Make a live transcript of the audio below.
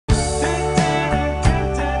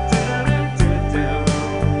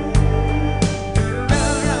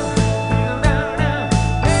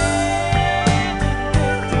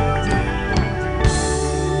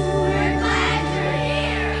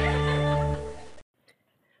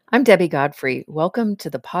I'm Debbie Godfrey. Welcome to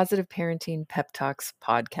the Positive Parenting Pep Talks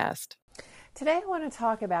podcast. Today I want to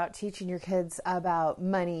talk about teaching your kids about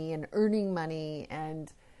money and earning money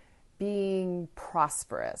and being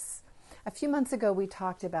prosperous. A few months ago we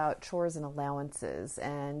talked about chores and allowances,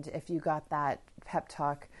 and if you got that pep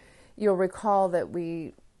talk, you'll recall that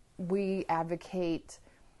we advocate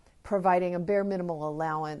providing a bare minimal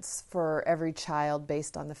allowance for every child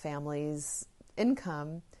based on the family's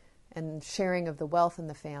income and sharing of the wealth in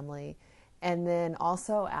the family, and then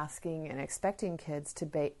also asking and expecting kids to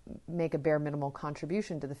make a bare minimal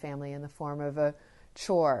contribution to the family in the form of a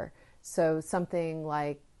chore. So something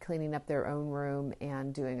like cleaning up their own room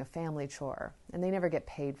and doing a family chore, and they never get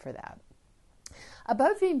paid for that.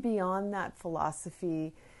 Above and beyond that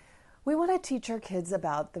philosophy, we want to teach our kids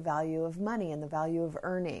about the value of money and the value of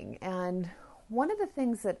earning. And one of the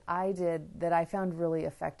things that I did that I found really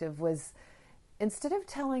effective was, instead of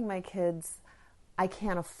telling my kids I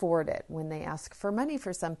can't afford it when they ask for money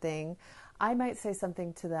for something, I might say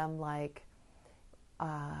something to them like,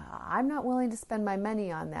 I'm not willing to spend my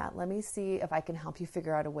money on that. Let me see if I can help you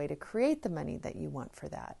figure out a way to create the money that you want for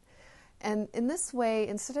that. And in this way,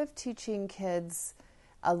 instead of teaching kids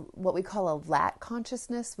what we call a lack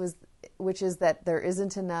consciousness, which is that there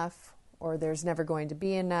isn't enough, or there's never going to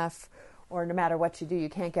be enough, or no matter what you do, you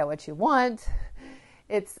can't get what you want.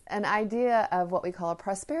 It's an idea of what we call a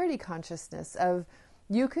prosperity consciousness of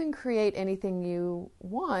you can create anything you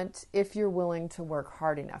want if you're willing to work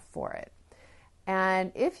hard enough for it.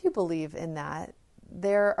 And if you believe in that,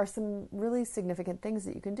 there are some really significant things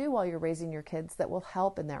that you can do while you're raising your kids that will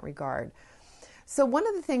help in that regard. So one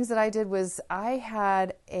of the things that I did was I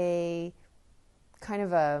had a kind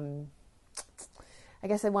of I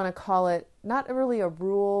guess I want to call it not really a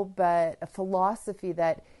rule, but a philosophy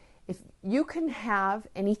that if you can have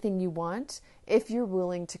anything you want if you're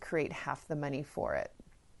willing to create half the money for it.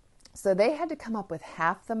 So they had to come up with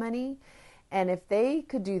half the money, and if they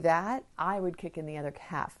could do that, I would kick in the other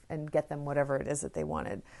half and get them whatever it is that they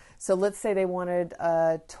wanted. So let's say they wanted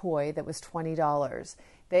a toy that was $20.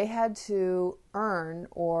 They had to earn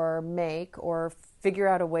or make or figure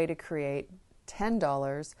out a way to create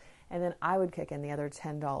 $10, and then I would kick in the other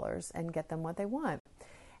 $10 and get them what they want.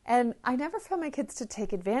 And I never found my kids to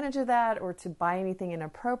take advantage of that or to buy anything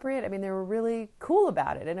inappropriate. I mean, they were really cool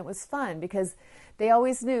about it, and it was fun because they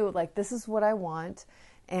always knew, like, this is what I want,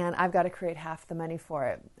 and I've got to create half the money for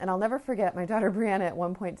it. And I'll never forget, my daughter Brianna at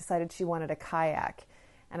one point decided she wanted a kayak,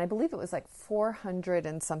 and I believe it was like $400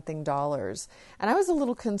 and something. And I was a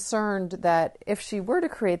little concerned that if she were to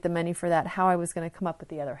create the money for that, how I was going to come up with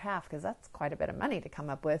the other half, because that's quite a bit of money to come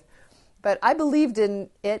up with. But I believed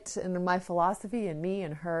in it and in my philosophy and me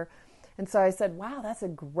and her. And so I said, wow, that's a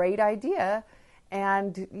great idea.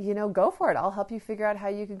 And, go for it. I'll help you figure out how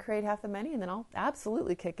you can create half the money, and then I'll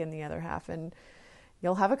absolutely kick in the other half, and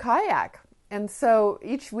you'll have a kayak. And so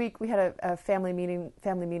each week we had a family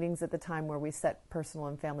meetings at the time where we set personal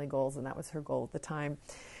and family goals, and that was her goal at the time.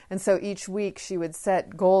 And so each week she would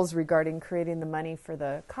set goals regarding creating the money for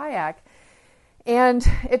the kayak. And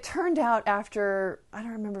it turned out after, I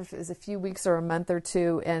don't remember if it was a few weeks or a month or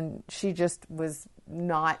two, and she just was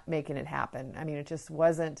not making it happen. I mean, it just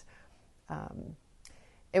wasn't,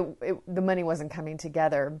 the money wasn't coming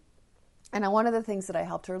together. And one of the things that I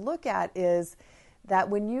helped her look at is that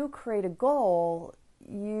when you create a goal,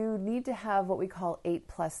 you need to have what we call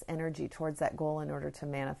 8+ energy towards that goal in order to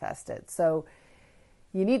manifest it. So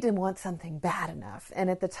you need to want something bad enough. And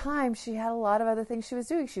at the time, she had a lot of other things she was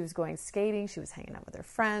doing. She was going skating. She was hanging out with her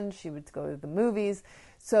friends. She would go to the movies.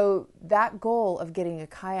 So that goal of getting a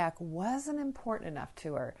kayak wasn't important enough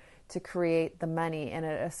to her to create the money. And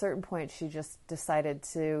at a certain point, she just decided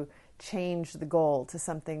to change the goal to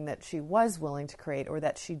something that she was willing to create, or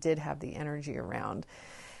that she did have the energy around.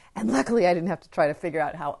 And luckily, I didn't have to try to figure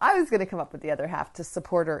out how I was going to come up with the other half to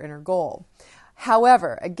support her in her goal.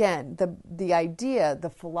 However, again, the idea, the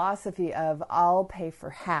philosophy of I'll pay for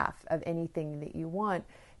half of anything that you want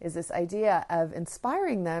is this idea of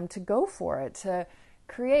inspiring them to go for it, to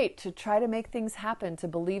create, to try to make things happen, to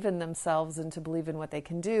believe in themselves and to believe in what they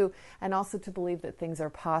can do, and also to believe that things are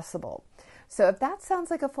possible. So if that sounds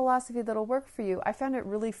like a philosophy that'll work for you, I found it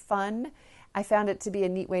really fun. I found it to be a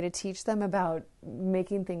neat way to teach them about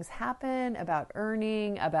making things happen, about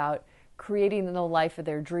earning, about creating the life of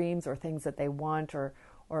their dreams, or things that they want, or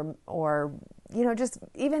just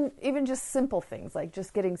even just simple things, like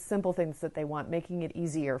just getting simple things that they want, making it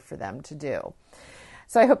easier for them to do.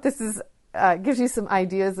 So I hope this gives you some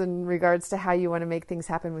ideas in regards to how you want to make things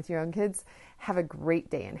happen with your own kids. Have a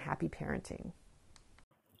great day and happy parenting.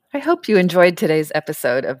 I hope you enjoyed today's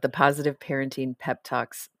episode of the Positive Parenting Pep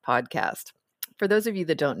Talks podcast. For those of you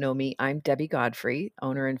that don't know me, I'm Debbie Godfrey,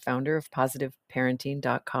 owner and founder of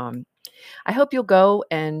positiveparenting.com. I hope you'll go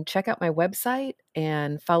and check out my website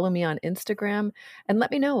and follow me on Instagram and let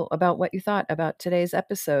me know about what you thought about today's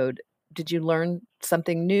episode. Did you learn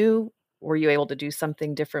something new? Were you able to do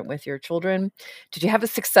something different with your children? Did you have a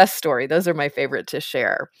success story? Those are my favorite to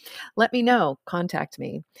share. Let me know. Contact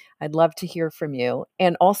me. I'd love to hear from you.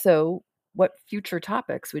 And also, what future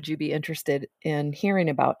topics would you be interested in hearing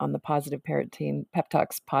about on the Positive Parenting Pep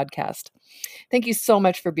Talks podcast? Thank you so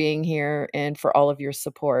much for being here and for all of your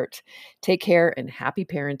support. Take care and happy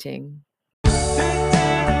parenting.